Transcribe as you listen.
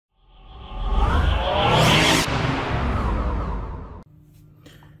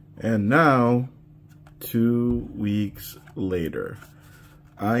And now, 2 weeks later,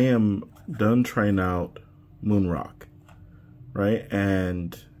 I am done trying out Moon Rock, right?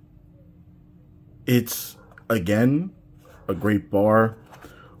 And it's, again, a great bar.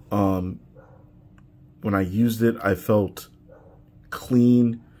 When I used it, I felt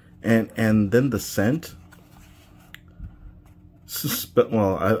clean, and then the scent.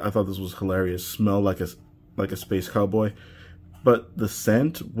 Well, I thought this was hilarious. Smell like a space cowboy, but the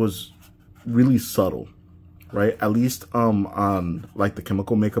scent was really subtle, right? At least on like the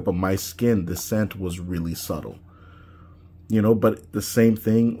chemical makeup of my skin, the scent was really subtle, you know. But the same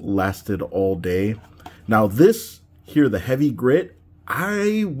thing lasted all day. Now this here, the heavy grit,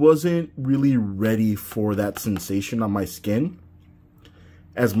 I wasn't really ready for that sensation on my skin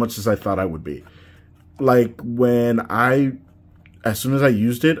as much as I thought I would be. Like as soon as I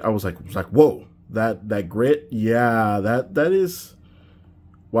used it, I was like, whoa, that grit, yeah, that is,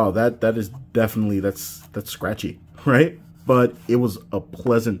 wow, that is definitely, that's scratchy, right? But it was a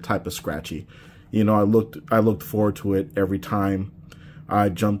pleasant type of scratchy. You know, I looked forward to it every time I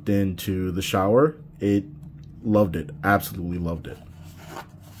jumped into the shower. Loved it, absolutely loved it.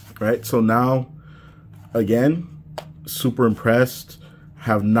 Right, so now, again, super impressed.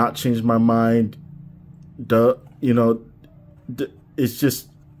 Have not changed my mind. You know, it's just,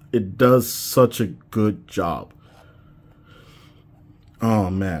 it does such a good job. Oh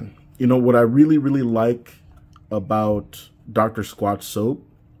man, you know what I really like about Dr. Squatch soap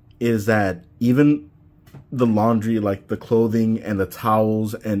is that even the laundry, like the clothing and the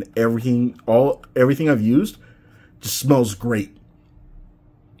towels and everything I've used just smells great.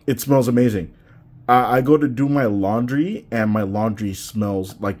 It smells amazing. I go to do my laundry and my laundry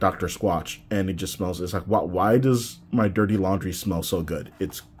smells like Dr. Squatch, and it just smells, it's like, wow, why does my dirty laundry smell so good?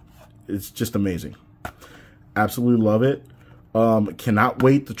 It's just amazing. Absolutely love it. Cannot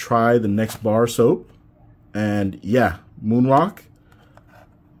wait to try the next bar soap. And yeah, Moon Rock,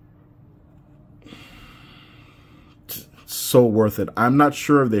 so worth it. I'm not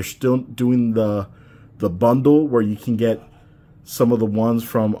sure if they're still doing the bundle where you can get some of the ones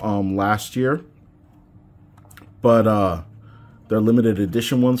from last year, but they're limited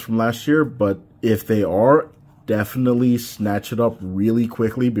edition ones from last year. But if they are, definitely snatch it up really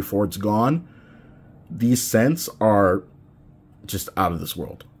quickly before it's gone. These scents are just out of this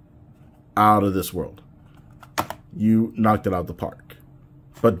world. Out of this world. You knocked it out of the park.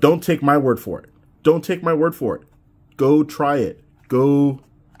 But don't take my word for it. Don't take my word for it. Go try it. Go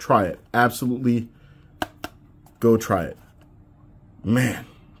try it. Absolutely go try it. Man,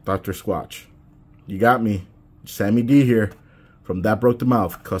 Dr. Squatch, you got me. Sami D here from That Broke the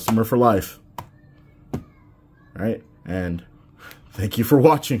Mouth, customer for life. All right, and thank you for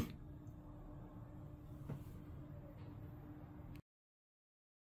watching.